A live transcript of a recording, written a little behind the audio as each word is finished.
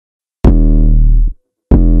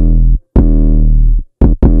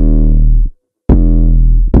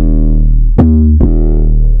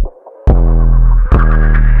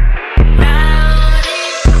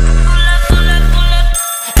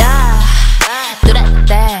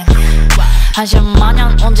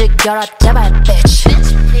움직여라 제발 bitch.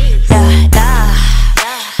 Yeah, 나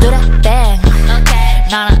That Thang.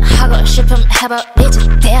 나는 하고 싶음 해버리지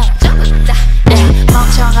damn.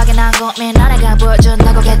 멍청하게 난 고민 안 해가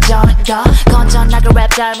보여준다고 개쩌는 거 건전하게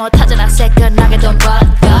랩 잘 못하잖아 새끈하게 돈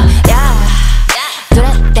버는 거 Yeah, do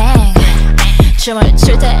that thing. 춤을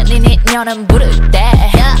출 테니 니녀는 부를 때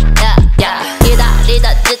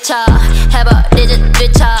기다리다 지쳐 해버리지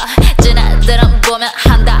뒤쳐 지네들은 보면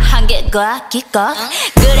한다 한개 거야 기껏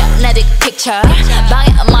그려 내 픽처 방에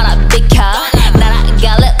많아 비켜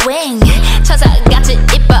날아갈래 윙 천사같이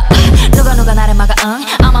이뻐 누가 나를 막아 응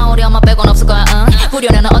아마 우리 엄마 빼곤 없을 거야 응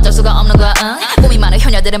부려내는 어쩔 수가 없는 거야 응 꿈이 많은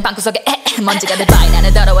효녀들은 방구석에 먼지가 들 바위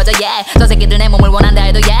나는 더러워져 yeah 저 새끼들 내 몸을 원한다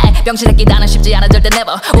해도 yeah 병신 새끼 나는 쉽지 않아 절대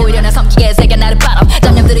never 오히려 내 섬기게 세게 나를 빨아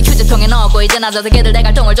잡념들을 휴지통에 넣었고 이제 나 저 새끼들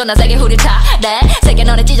대갈통을 존나 세게 후리차 네 세계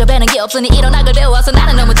너네 찢어배는 게 없으니 일어나 그래 배워서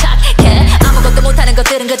나는 너무 착해 아무것도 못하는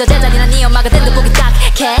것들은 그저 제자리나 네 엄마가 된 듯 보기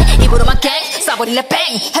딱해 입으로만 갱 쏴버릴래 뱅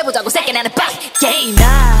해보자고 새끼 나는 빡 게임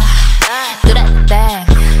나 do that thing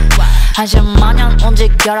한심만 년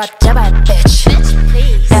움직여라 제발 bitch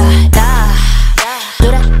yeah, 나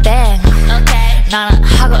do that thing 나는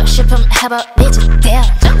하고 싶음 해버리지 damn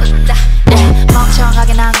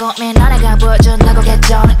멍청하게 난 고민 안 해가 보여준다고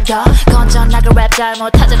개쩌는 거 건전하게 랩 잘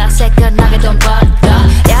못하잖아 새끈하게 돈 버는 거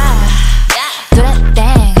Yeah, do that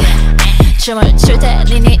thing 춤을 출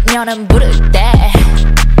테니 니녀는 부를 때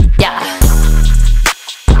Yeah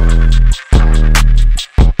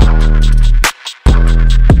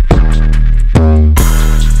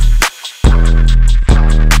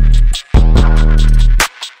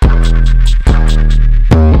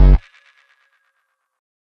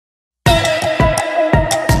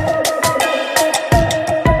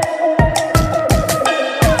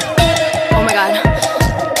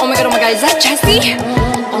Is that Jessi?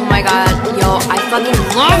 Oh my god, yo, I fucking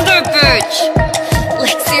love that bitch!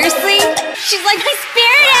 Like, seriously? She's like my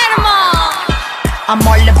spirit animal! I'm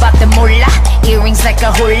all about the moolah, earrings like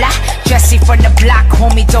a hula. Jessi from the block,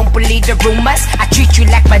 homie, don't believe the rumors. I treat you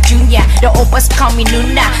like my junior, the oppas call me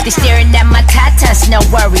Nuna. They staring at my tatas, no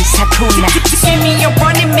worries, Hakuna. See me a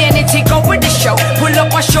running man and take over the show. Pull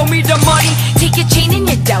up and show me the money, take your chain and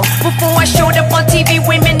your dough. Before I showed up on TV,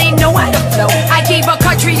 women, they know how to flow. I gave a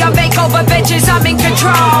country a makeover, bitches, I'm in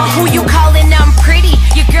control. Who you calling, I'm pretty,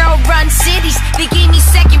 your girl runs cities. They gave me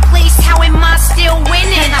second place, how am I still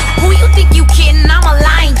winning? Who you think you kidding, I'm a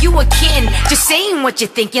lying, you a kidding. Just saying what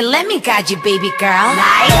you're thinking, let me guide you, baby girl.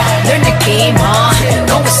 Like, learn the game, huh?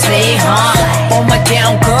 Go and slay, huh? All my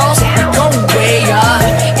down girls, we going way up.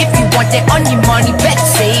 If you want that on your money, better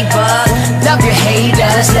save up. Love your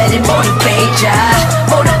haters, let it motivate ya.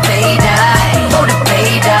 Motivate ya,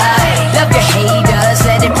 motivate ya. Love your haters,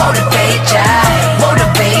 let it motivate ya.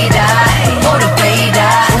 Motivate ya, motivate ya.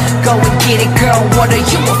 Go and get it, girl, what are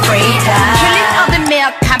you afraid of? Killing all the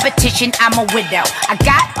male competition, I'm a widow. I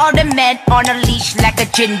got all the men on a leash like a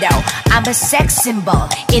jindo. I'm a sex symbol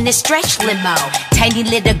in a stretch limo. Tiny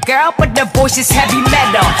little girl, but the voice is heavy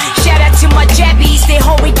metal. Shout out to my jabbies, they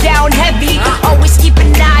hold me down heavy. Always keep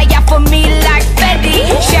an eye out for me like Fetty.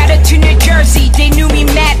 Shout out to New Jersey, they knew me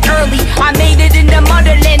mad early. I made it in the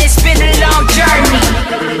motherland, it's been a long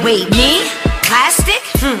journey. Wait, me? Plastic?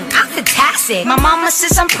 I'm fantastic. My mama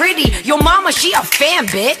says I'm pretty. Your mama, she a fan,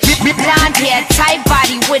 bitch. Blonde hair, tight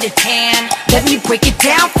body with a tan. Let me break it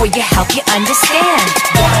down for you, help you understand.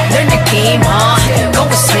 Learn the game, huh? Go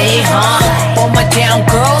and slay, huh? All my down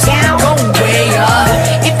girls, going way up.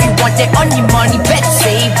 If you want that on your money, better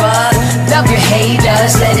save up. Love your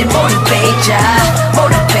haters, let it motivate ya.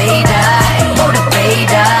 Motivate ya, motivate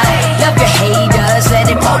ya. Love your haters, let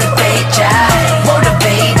it motivate ya.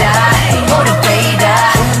 Motivate ya, motivate ya.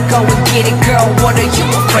 Go and get it, girl, what are you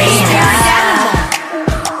afraid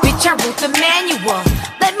of? Bitch, I wrote the manual.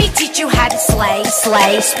 Let me teach you how to slay.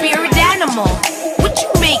 Spirit animal. What you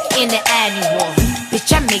make in the annual?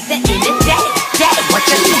 Bitch, I make that in a day. Watch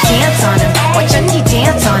your knee dance on him. Watch your knee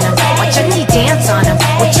dance on him. Watch your knee dance on him.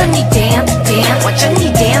 Watch your knee dance. Watch your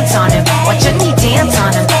knee dance on him. Watch your knee dance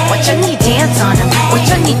on him. Watch your knee dance on him. Watch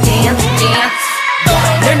your knee dance.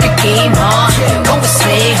 Learn the game, huh? Go and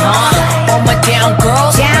slay, huh? All my down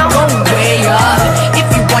girls, going way up. If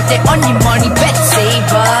you want that on your money, better save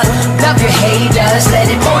up. Love your haters, let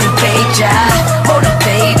it motivate ya.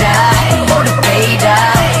 Motivate ya, motivate ya.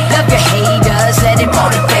 Love your haters, let it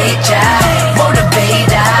motivate ya. Motivate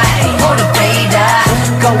ya, motivate ya.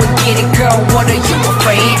 Go and get it, girl, what are you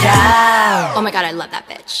afraid of? Oh my god, I love that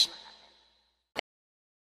bitch.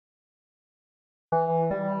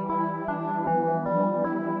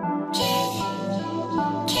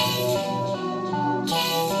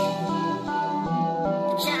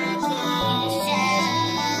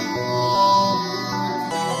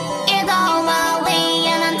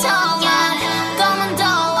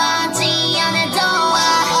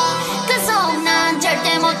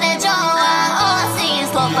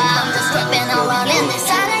 sofa. I'm just tripping around in this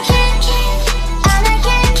anarchy.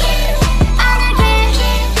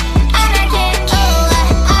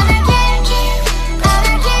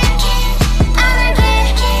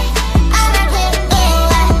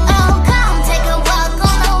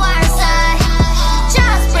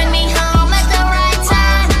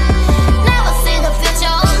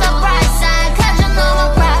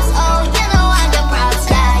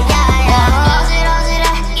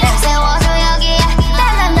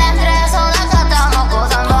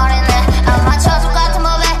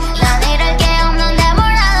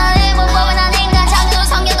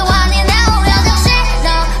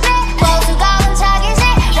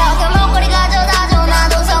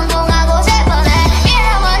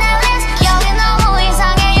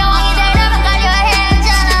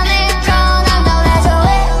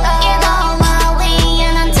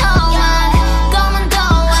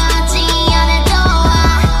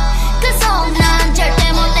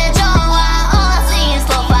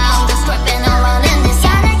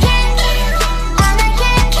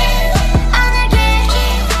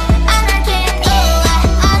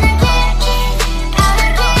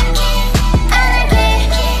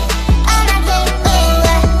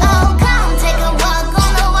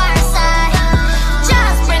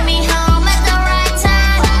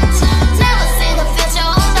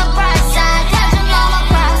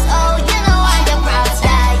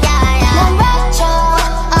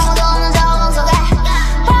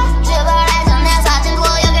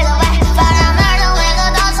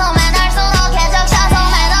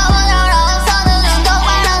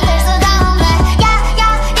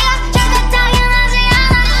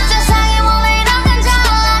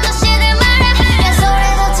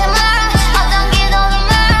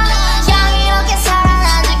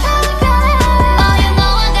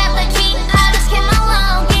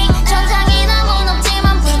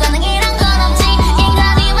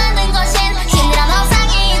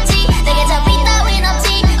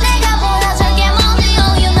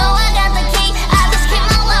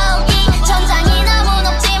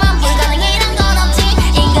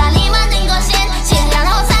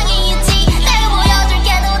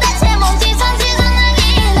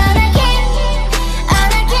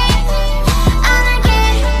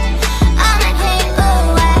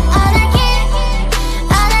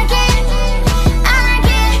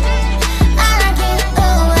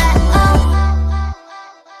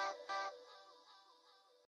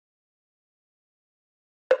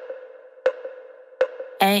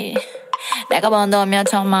 에이, 내가 번 돈 몇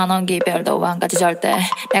천만 원 기별도 한 가지 절대.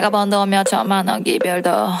 내가 번 돈 몇 천만 원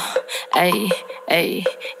기별도. 에이, 에이,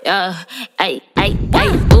 야, 에이, 에이,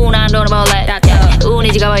 에이. 우난 돈을 벌래.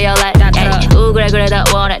 운이 지가 보여래. 그래 그래 다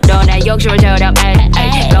원해. 너 내 욕심을 채우렴.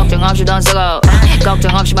 에이, 걱정 없이 돈 쓰고,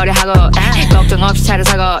 걱정 없이 머리 하고, 걱정 없이 차를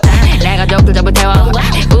사고, 내 가족들 전부 태워.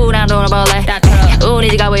 우난 돈을 벌래.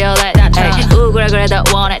 운이 지가 보여래. 그래 그래 다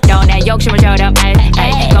원해. 너 내 욕심을 채우렴.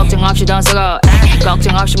 에이, 걱정 없이 돈 쓰고,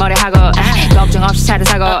 걱정 없이 머리 하고, 걱정 없이 차를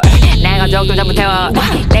사고, 내 가족들 전부 태워.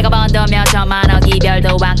 내가 번 돈 몇 천만 원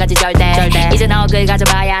기별도 한 가지 절대. 이제 너를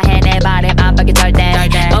가져봐야 해. 내 바람 안 바뀌어 절대.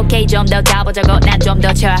 오케이 좀 더 가보자고. 난 좀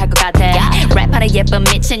더 쳐야 할 것 같아. 랩하는 예쁜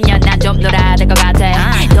미친년 난 좀 놀아야 될 것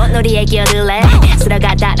같아. 돈놀이에 끼어들래.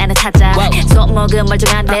 쓸어가다 나는 찾아. 손목은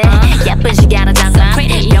멀쩡한데 예쁜 시계 하나 장난.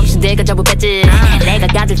 병신들과 전부 뺐지. 내가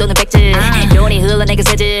가질 돈은 백지. 돈이 흘러내게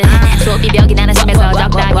세지. 소비벽이 나는 심해서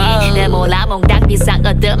적당히. 내 몰라 몽땅 비싼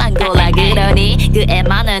것들만 골라. 그러니 그에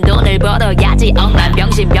많은 돈을 벌어야지. 엉망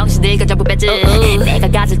병신들과 전부 뺐지. 내가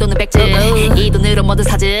가질 돈은 백지. 이 돈으로 모두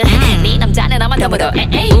사지. 네 남자는 나만 더 묻어.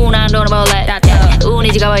 운한 돈을 벌래.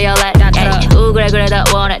 운이 지가 보여래. 그래 그래 다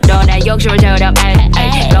원해. 너 내 욕심을 채우렴.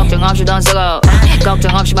 걱정 없이 돈 쓰고,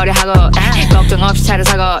 걱정 없이 머리 하고, 걱정 없이 차를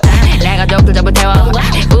사고, 내 가족들 전부 태워.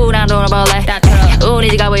 운한 돈을 벌래. 운이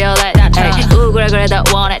지가 보여래. 그래 그래 다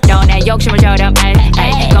원해. 너 내 욕심을 채우렴.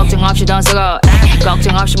 걱정 없이 돈 쓰고,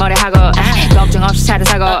 걱정 없이 머리 하고, 걱정 없이 차를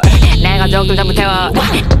사고, 내 가족들 전부 태워.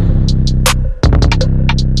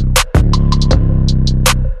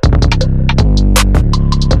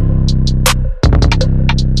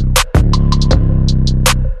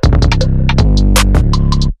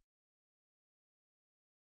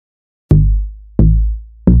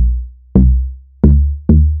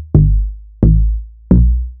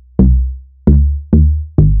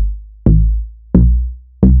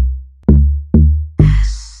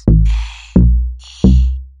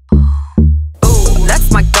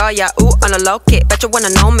 Yeah, ooh, on a low kid, bet you wanna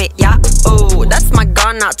know me, yeah, ooh, that's my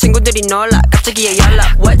girl now. 친구들이 놀라, 갑자기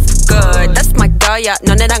연락, what's good? That's my girl, yeah,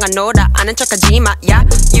 너네랑 안 놀아, 아는 척하지마, yeah,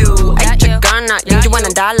 you, ain't your girl now.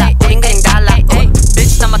 윤주와는 달라, 우린 그냥 달라,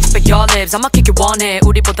 Bitch 난 맡아빼 your lips I'ma kick it 원해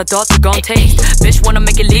우리보다 더 뜨거운 taste Bitch wanna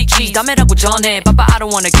make it leak cheese 담배라고 전해 Papa I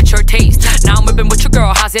don't wanna get your taste Now I'm whipping with your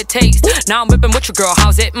girl how's it taste Now I'm whipping with your girl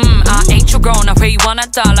how's it I ain't your girl 나 회의와 난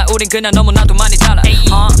달라 우린 그냥 너무나도 많이 달라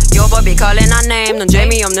Your boy be calling our name 넌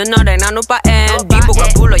재미없는 노래 난 오빠엔 비보가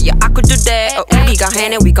불러 yeah I could do that 우리가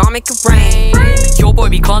해내 we gon' make it rain Your boy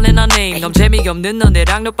be calling our name 넌 재미없는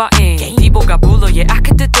너네랑 오빠엔 비보가 불러 yeah I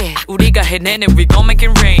could do that 우리가 해내네 we gon' make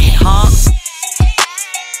it rain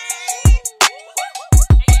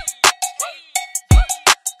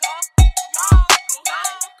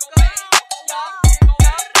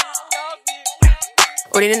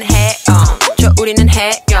우리는 해요 우리는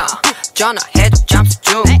해요 전화해도 잠시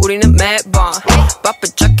중 우리는 매번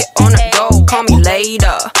바쁘게 오늘도 call me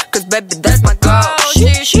later Cause baby that's my girl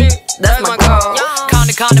that's my girl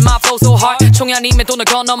Counting my flow so hard 총이 아님에 돈을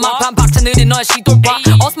건너 막판 박자 느린 너의 시돌파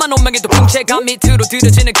어스만 운명에도 풍채감 밑으로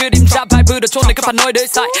들어지는 그림자 밟으러 쫓는 급한 너희들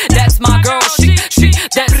사이 That's my girl she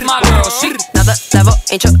That's my girl she Another level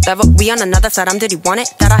ain't your level We on another 사람들이 원해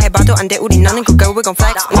따라해봐도 안돼 우리 나는 그 girl we gon'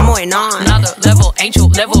 flex one more and on Another level ain't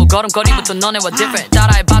your level 걸음걸이부터 너네와 different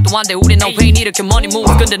따라해봐도 안돼 우리 no pain 이렇게 money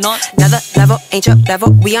moves 근데 넌 Another level ain't your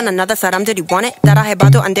level We on another 사람들이 원해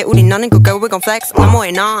따라해봐도 안돼 우리 나는 그 girl we gon' flex one more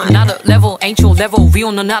and on Another level ain't your level We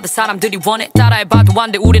on another 사람들이 원해 따라해봐도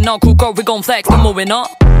안돼 우리 너 그 girl we gon' flex one more and on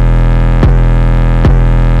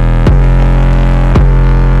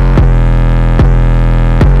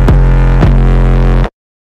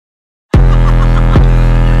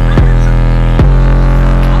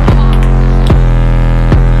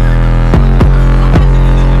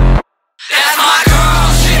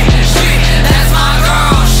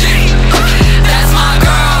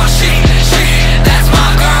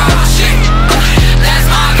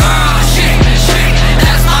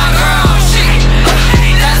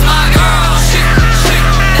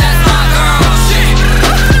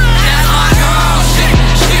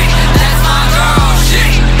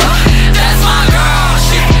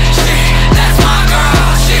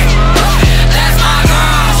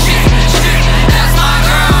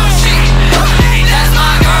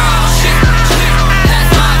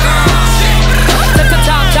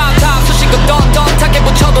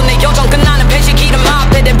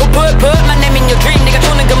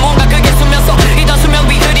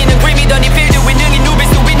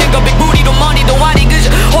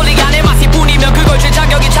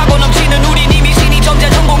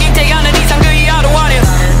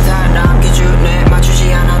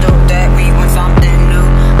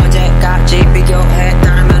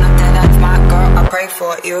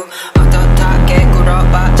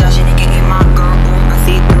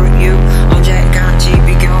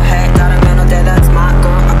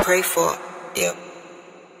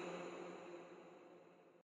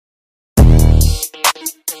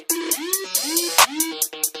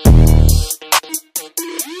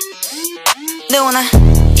누나,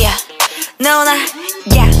 yeah, 누나,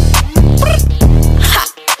 yeah. Ha,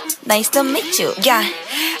 nice to meet you, yeah.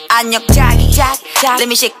 안녕 자기, let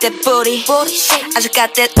me shake that booty. 아직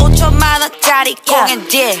got that 5천만 원짜리 공연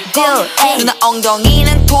deal. 누나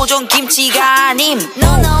엉덩이는 토종 김치가 아님.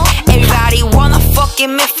 No. Everybody wanna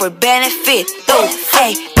fucking me for benefit.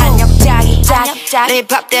 Hey, 안녕 자기, let me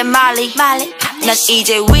pop that Molly. 난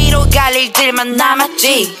이제 위로 갈 일들만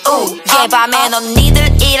남았지. 얘 밤엔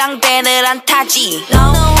언니들이랑 밴을 안 타지.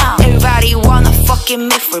 No. Everybody wanna fucking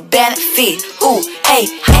me for benefit. Hey,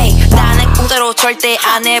 나는 공짜로 절대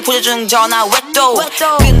안 해. 부재중 전화 왜 또?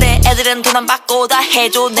 근데 애들은 돈 안 받고 다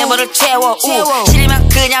해줘. 내 뭐를 채워. 싫으면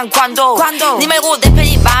그냥 관둬. 니 말고 내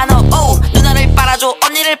편이 많어. 누나를 빨아줘,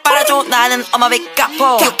 언니를 빨아줘. 나는 엄마 배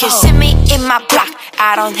갚어. You can see me in my block.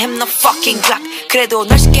 I don't have no fucking Glock. 그래도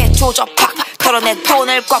널 쉽게 조져 팍. 털어내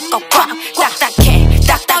돈을 꽉꽉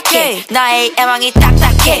딱딱해 나의 애망이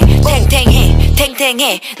딱딱해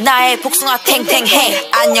탱탱해 나의 복숭아 탱탱해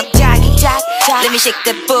안녕 자기 let me shake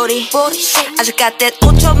that booty 아직 got that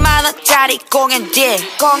 5천만 원짜리 공연 deal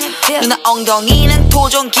누나 엉덩이는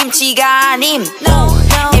토종 김치가 아님 no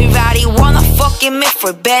everybody wanna fucking me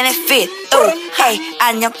for benefit hey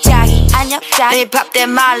안녕 자기 let me pop that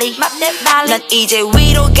Molly 난 이제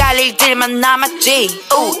위로 갈 일들만 남았지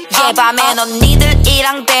얘 밤엔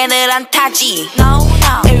언니들이랑 밴을 안 타지 no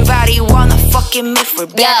everybody wanna fucking me for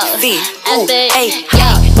benefit hey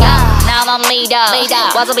나만 믿어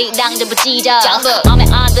와서 비당 전부 찢어 맘에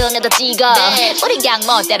안 드는 애도 찍어 우리 그냥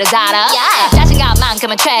멋대로 살아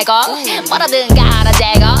자신감만큼은 최고 뭐라든 가라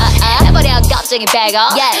제거 해버려 걱정이 빼고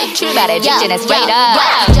출발해 직진해 straight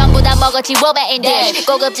up 전부 다 먹었지 워베인들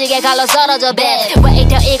고급지게 갈라 썰어져 bitch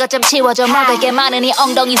웨이터 이것 좀 치워줘 먹을 게 많으니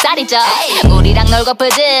엉덩이 살이 쪄 우리랑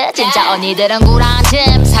놀고프지 진짜 언니들은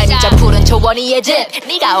구라짐 삶이 저 푸른 초원이의 집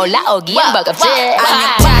네가 올라오기엔 버겁지.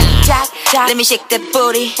 Let me shake that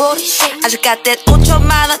booty. 아직 got that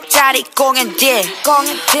 5천만원짜리 공연 딜.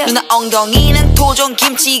 누나 엉덩이는 토종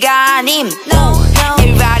김치가 아님.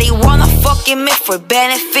 Everybody wanna fucking me for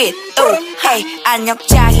benefit. Ooh, hey, 안녕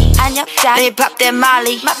짝이. Let me pop that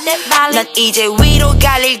molly. 난 이제 위로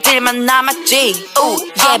갈 일들만 남았지. Ooh,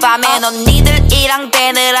 yeah, 밤엔 언니들이랑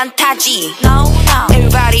밴을 안 타지.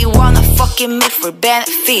 Everybody wanna fucking me for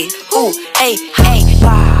benefit. Ooh, hey, hey,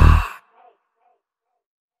 wow.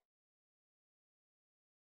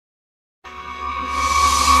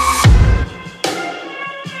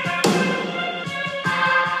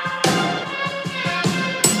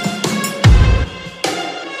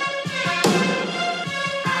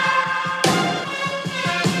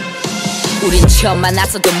 우린 처음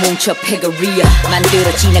만났어도 뭉쳐 패거리야.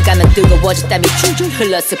 만들어 지나가면 뜨거워졌다며 줄줄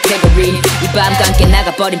흘렀어 패거리. 이 밤과 함께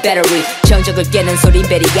나가버린 배터리. 정적을 깨는 소린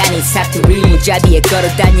벨이 아닌 사투리. 무자비에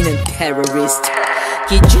걸어다니는 테러리스트.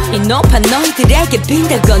 기준이 높아 너희들에게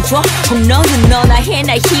빈다건 줘. 홈런은 너나 해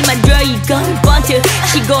날 힘만 줘. 이건 번트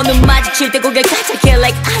시고는 마주칠 때 고개 가작해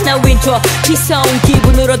like 아나 윈터. 비서운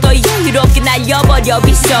기분으로 더 여유롭게 날려버려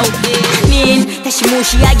비소. 아닌 다시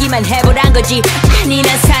무시하기만 해보란 거지. 아니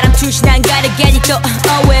난 사람 출신 안 가르겠니 또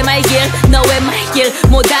왜 말길 너 왜 말길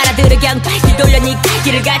못 알아들어 그냥 발길 돌려 니 갈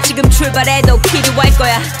길을 가. 지금 출발해도 필요할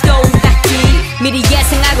거야 또 닦기. 미리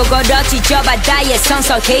예상하고 걸었지 저 바다에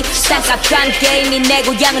성서히. 쌍값한 게임이 내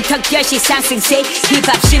고향은 턱결시 상승세.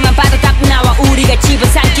 힙합 실만 봐도 딱 나와. 우리가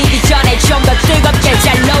집어삼키기 전에 좀 더 뜨겁게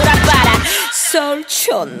잘 놀아봐라 서울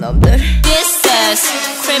촌놈들. This is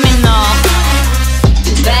criminal.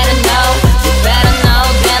 You better know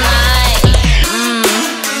that I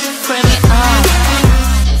criminal.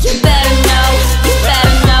 You better know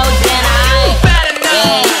that I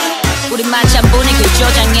yeah. 우리 만찬 분위기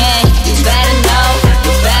조장해. You better know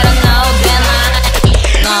that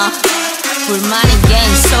I 불만인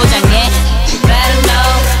게임 소장해. You better know.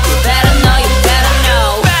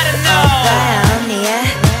 오빠야 언니야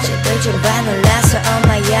쟤들 좀 봐 놀라서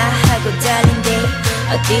엄마야 하고 달린 뒤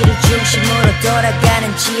어디를 중심으로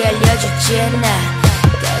돌아가는지 알려주지 나.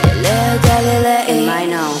 갈릴레오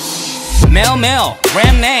MINOS 매일매일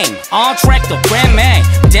랩 네임 on track 또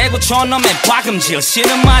랩맨. 대구촌 놈의 박음질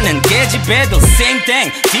씨름하는 계집애도 same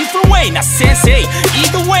thing. different way 나 sensei.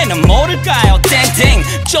 이거 왜는 모를까요 땡땡.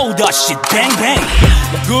 쪼다시 뱅뱅.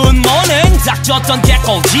 good morning 닥쳤던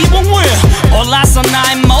개꿀 지붕 위에 올라서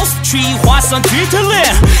나의 모습 취화선 뒤틀린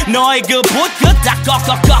너의 그 붓끝 다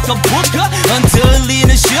꺾어 붓끝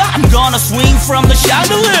흔들리는 shit. I'm gonna swing from the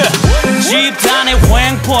chandelier. 집단의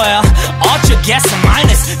횡포야 어쩌겠어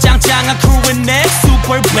minus. 짱짱한 crew의 내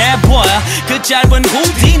super bad boy. 그 짧은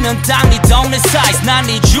후디는 딱 네 동네 사이즈. 난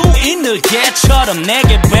네 주인을 개처럼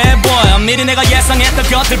내게 bad boy. 미리 내가 예상했던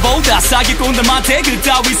것들보다 사기꾼들한테 그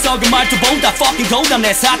따위 썩은 말투보다 fucking 고다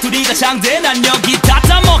내 사투리가 장대. 난 여기 다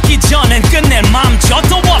따먹기 전엔 끝낼 맘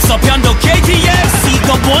저도 없어 변도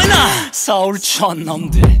KTFC가 보이나 서울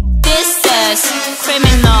촌놈들. This is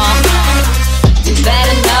criminal. You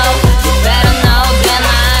better know that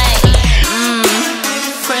I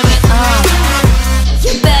criminal.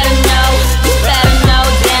 You better know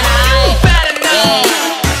that I yeah.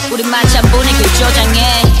 우리 만찬 분위기 조장해.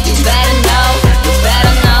 You better know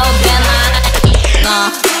that I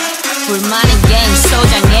불만인 게임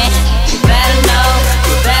소장해. You better know.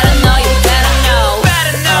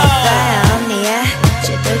 오빠야 언니야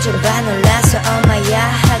쟤들 좀 봐 놀라서 엄마야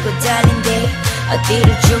하고 달린 뒤 어디를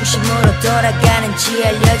중심으로 돌아가는지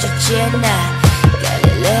알려주지 나.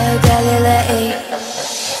 갈릴레오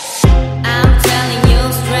I'm telling you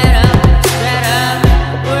straight up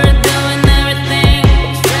we're doing everything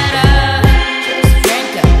straight up. Just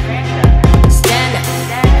drink up, stand up,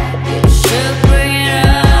 you should bring it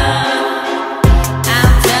up.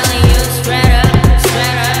 I'm telling you straight up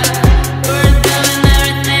we're doing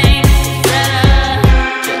everything straight up.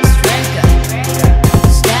 Just drink up,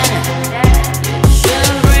 stand up, you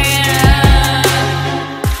should bring it up.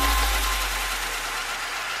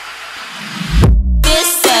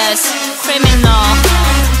 This is criminal.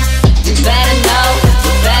 You better know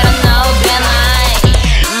that I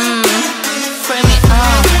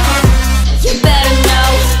criminal. You better know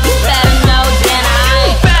that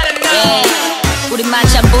I yeah. 우리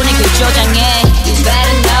만찬 분위기 조장해. You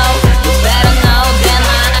better know that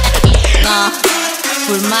I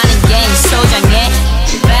불만인 게임 소장해.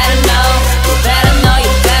 You better know.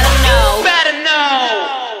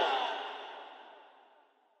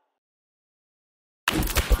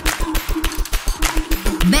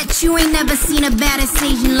 Bet you ain't never seen a baddest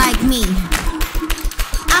Asian like me.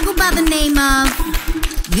 I go by the name of,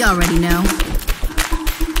 you already know.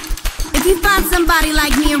 If you find somebody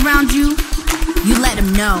like me around you, you let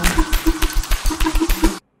them know.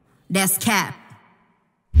 That's cap.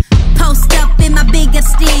 Post up in my bigger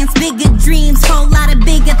stance, bigger dreams, whole lot of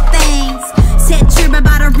bigger things. Set 출발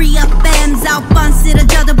바로 re-up M's, out fun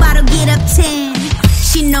쓰러져도 바로 get up 10.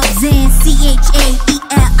 She knows Zen, CHAELI,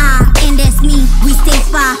 and that's me. We stay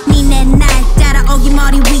far, 니네 날 따라오기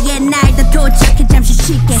머리 위에 날 더 도착해 잠시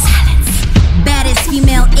쉴게. Baddest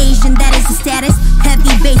female Asian, that is the status.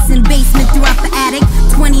 Heavy bass in basement throughout the attic.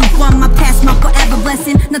 21, my past, my forever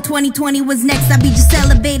blessing. Now 2020 was next, I be just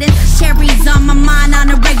celebrating. Cherries on my mind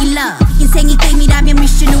on a regular. 인생이 게임이라면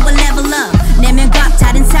mission will level up. 내면 got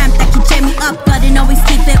다른 삶 딱히 재미없거든. Always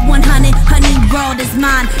keep it 100. Honey, world is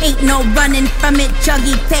mine. Ain't no running from it.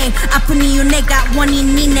 저기 pay. 아픈 이유 내가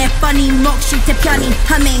원인 니네 funny. 목쉴 때 편히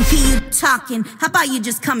하면 hear you talking. How about you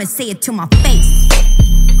just come and say it to my face?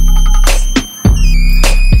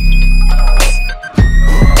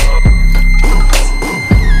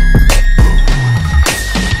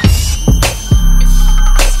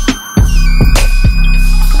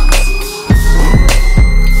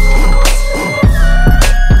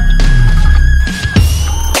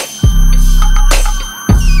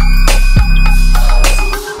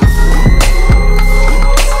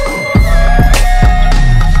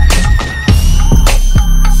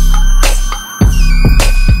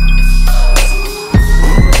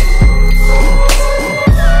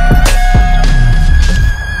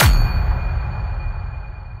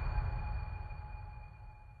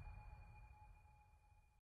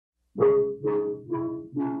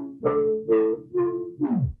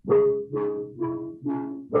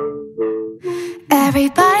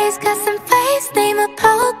 Everybody's got some face, name a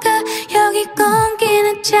poker. 여기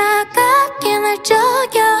공기는 차갑게 날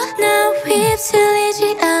조여. 나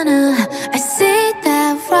휩쓸리지 않아. I see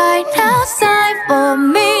that right now. It's time for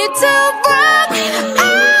me to rock.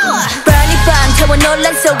 Burning 반 태워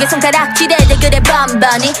논란 속에 손가락질에 대결에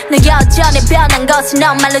반반이. 너 여전히 변한 것은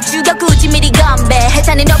너 말로 죽여 굳이 미리 건배.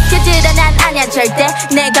 해산이 높게 드러난 아냐 절대.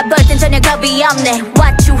 내가 볼 땐 전혀 겁이 없네.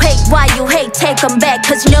 What you hate, why you hate, take them back.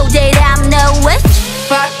 Cause you know that I'm no witch.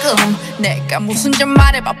 가끔 내가 무슨 좀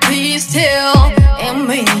말해봐 please tell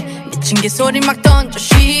이미 미친 개소리 막 던져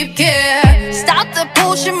쉽게 Stop the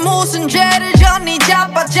pushing 무슨 죄를 졌니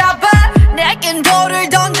잡아 내겐 돌을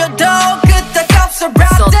던져도 끄떡없어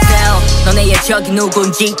So tell 너네 예적이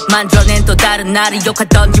누군지 만들어낸 또 다른 나를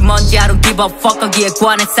욕하던지 뭔지 I don't give a fuck 거기에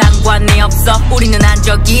관해 상관이 없어 우리는 한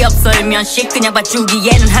적이 없어 일면식 그냥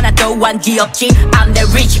봐주기에는 하나도 안 귀엽지 I'm the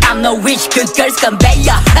rich, I'm no rich 그 girls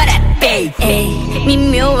conveyor that babe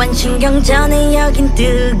미묘한 신경전에 여긴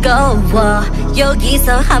뜨거워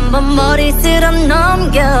여기서 한번 머리 쓸어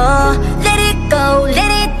넘겨 Let it go, let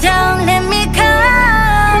it down, let me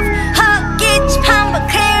come 헛기침 한번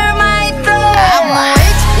clear my throat I'm a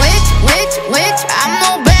witch, I'm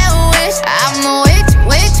no bad witch I'm a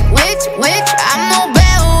witch, I'm no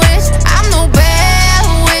bad witch I'm no bad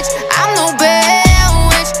witch, I'm no bad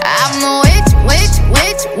witch I'm a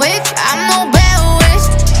witch, I'm no bad witch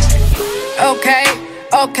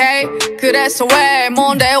Okay, 그래서 왜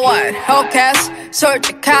뭔데 what Okay,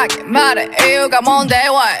 솔직하게 말해 이유가 뭔데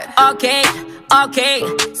what Okay,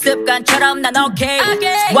 습관처럼 난 okay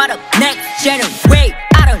What up next generate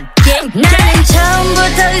I don't get 나는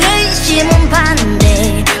처음부터 의심은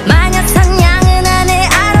반대 마녀 상냥은 안해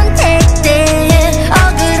I don't take that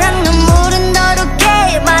억울한 눈물은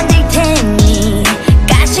너롭게 만들 테니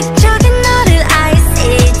가식적인 너를 I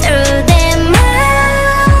see through them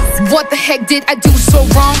What the heck did I do so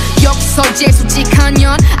wrong 여기서 제일 솔직한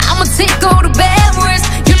년 I'ma take all the bad words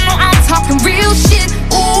You know I'm talking real shit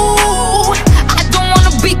Ooh I don't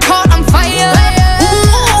wanna be caught on fire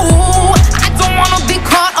Ooh I don't wanna be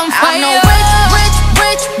caught on fire I'm no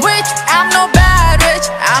witch I'm no bad witch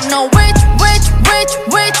I'm no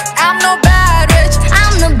witch I'm no bad witch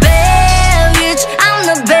I'm the bad witch I'm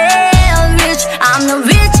the bad witch I'm the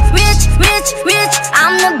witch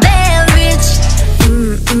I'm the bad witch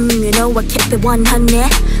You know I keep it 100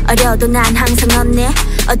 어려도 난 항상 없네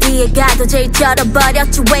어디에 가도 제일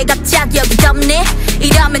쩔어버렸지 왜 갑자기 여기 덮니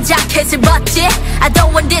이러면 자켓을 벗지 I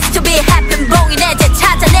don't want this to be happen 봉인해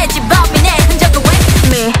재찾아내지 범인의 흔적을 with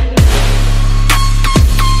me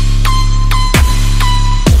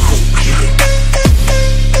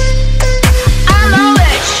I'm a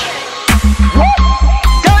witch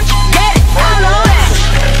Don't you get it I'm a witch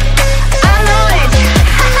I'm a witch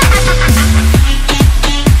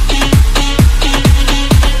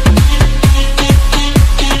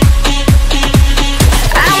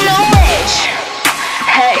I'm no witch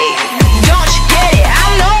Hey, don't you get it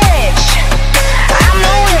I'm no witch I'm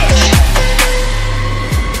no witch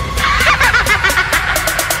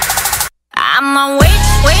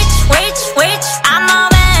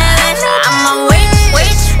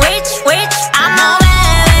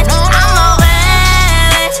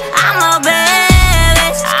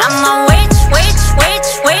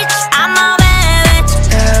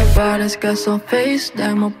some face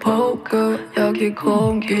name a poker 여기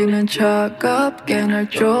공기는 차갑게 날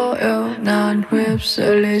줘요 난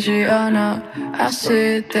휩쓸리지 않아 I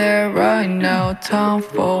sit there right now time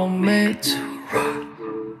for me to rock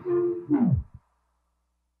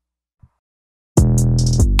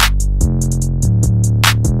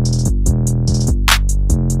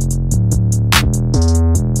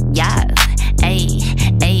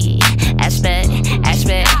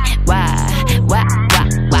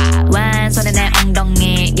왼손에 내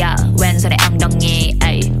엉덩이, yeah. 왼손에 엉덩이,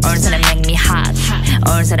 ay. 오른손에 make me hot,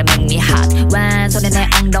 오른손에 make me hot. 왼손에 내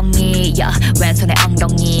엉덩이, yeah. 왼손에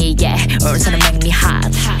엉덩이, yeah. 오른손에 make me hot,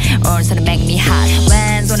 오른손에 make me hot.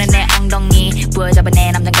 왼손에 내 엉덩이, 부여잡은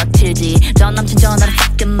내 남잔 거칠지. 전 남친 전화를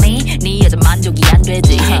fuck me, 네 여자 만족이 안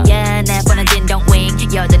되지. Yeah, 내 폰은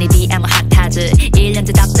진동윙, 여전히 DM은 핫하지.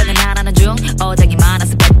 1년째 답장은 안 하는 중, 어장이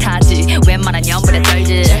많아서 배타지. 웬만한 연분에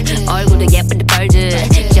떨지, 얼굴도 예쁜데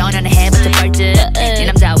뻘즈. 전화는 해봤자 뻘즈. 네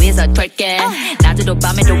남자 위에서 twerking, 낮에도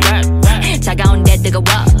밤에도 work. 차가운데 뜨거워,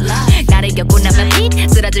 나를 겪고 나면 빛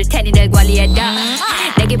쓰러질 테니 늘 관리해라.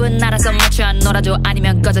 내 기분 알아서 맞춰 놀아줘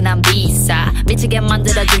아니면 꺼져 난 비싸. 미치게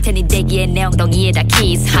만들어줄 테니 대기에 내 엉덩이에다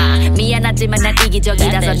키스하. 미안하지만 난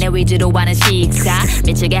이기적이라서 내 위주로 하는 식사.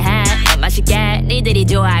 미치게 해 맛있게 니들이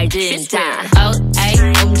좋아할 진짜. Oh, ay,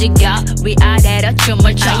 움직여 위아래로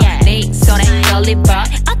춤을 춰. 네 손에 걸리버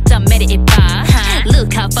어쩜 매력이 봐.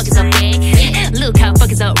 Look how fucking so big, look how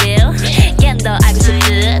fucking so real. 얜 더 알고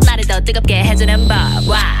싶듯 나를 더 뜨겁게 해주는 법.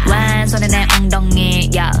 왼손에 내 엉덩이,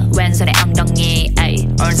 yeah. 왼손에 엉덩이, ay.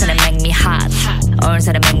 오른손에 make me hot,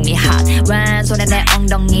 오른손에 make me hot. 왼손에 내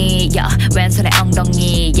엉덩이, yeah. 왼손에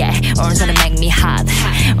엉덩이, yeah. 오른손에 make me hot,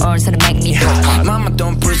 오른손에 make me hot. Mama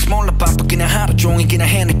don't preach 몰라 바빠 그냥 하루 종일 그냥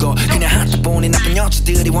해내고 그냥 하다 보니 나쁜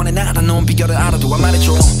여자들이 원해 나라놓은 비결을 알아도 와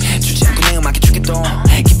말해줘. 주지 않고 내 음악에 주겠도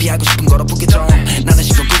깊이 알고 싶은 걸 엎겠죠. 나는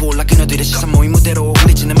시간 끄고 올라 그녀들의 시선 모임 무대로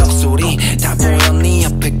울리지는 목소리 다 보여 네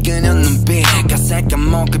옆에 그녀 눈빛 가색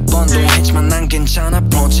까먹을 뻔도 했지만 난 괜찮아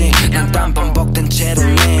보지. 난 땀 범벅된 채로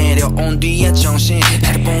내려온 뒤에 정신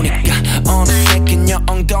해보니까 어느새 그녀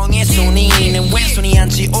엉덩이에 손이 내 왼손이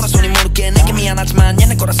안지 오른손이 모르게 내게 미안하지만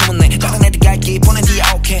얘네 거라 소문내. 다른 애들 갈기 보낸 뒤에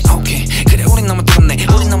okay okay 그래 우린 너무 뜨겁네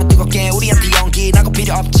우린 너무 뜨겁게 우리한테 연기 나고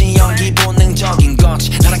필요 없지 연기 본능적인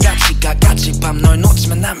거지. 나랑 같이 가 같이 밤 널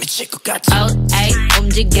놓치면 난 미칠 것 같아. Oh, ay,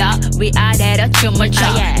 움직여 위아래로 춤을 춰.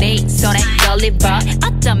 네 손에 걸리버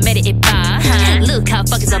어쩜 매력이 봐. Look how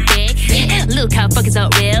fucking so big, look how fucking so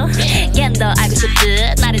real. 얜 더 알고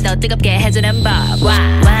싶듯 나를 더 뜨겁게 해주는 법.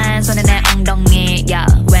 왼손에 내 엉덩이, yeah.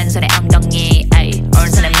 왼손에 엉덩이, ay.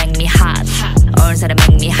 오른손에 make me hot, 오른손에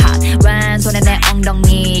make me hot. 왼손에 내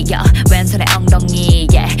엉덩이, yeah. 왼손에 엉덩이,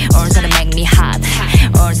 yeah. 오른손에 make me hot,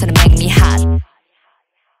 오른손에 make me hot.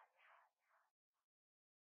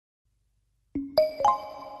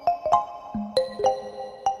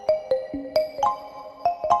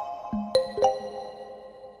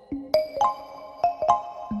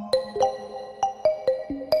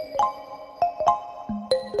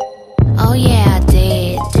 Oh yeah, I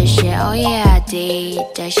did this shit. Oh yeah, I did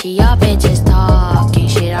that shit. Y'all bitches talking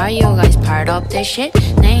shit. Are you guys part of this shit?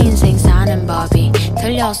 내 인생 사는 법이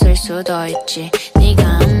틀렸을 수도 있지.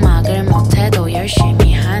 네가 음악을 못해도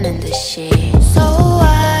열심히 하는 듯이. So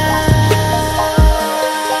what?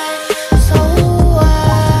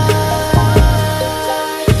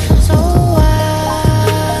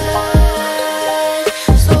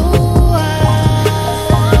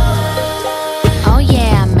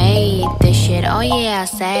 I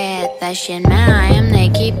said that shit, man, I am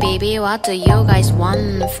naked, baby. What do you guys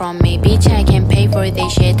want from me? Bitch, I can pay for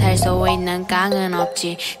this shit. 할 수 있는 깡은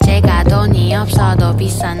없지. 제가 돈이 없어도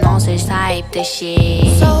비싼 옷을 사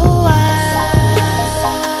입듯이. So what?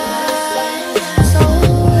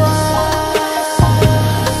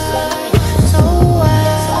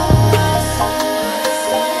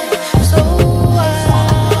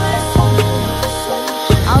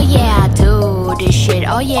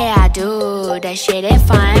 Oh yeah, I do that shit.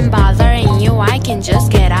 If I ain't bothering you, I can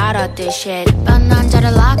just get out of this shit. 넌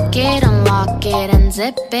남자를 lock it, unlock it,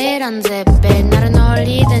 unzip it, unzip it. 나를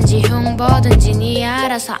놀리든지 흉보든지 네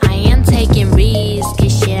알아서. I ain't taking risky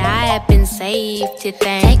shit. I have been safe to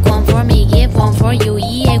think. Take one for me, give one for you.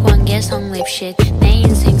 이해관계 성립 shit. 내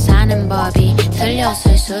인생 사는 법이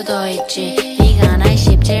틀렸을 수도 있지. 네가 날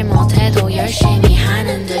씹질 못해도 열심히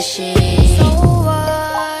하는 듯이. So what?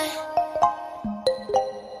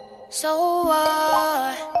 So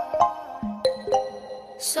what?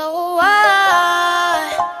 So what?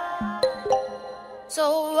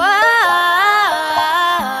 So what?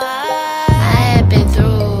 I have been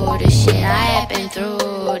through this shit. I have been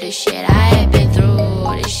through this shit. I have been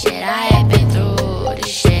through this shit. I have been through this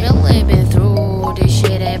shit. Really been through.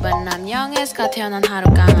 내가 태어난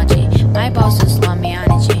하루 강아지 My boss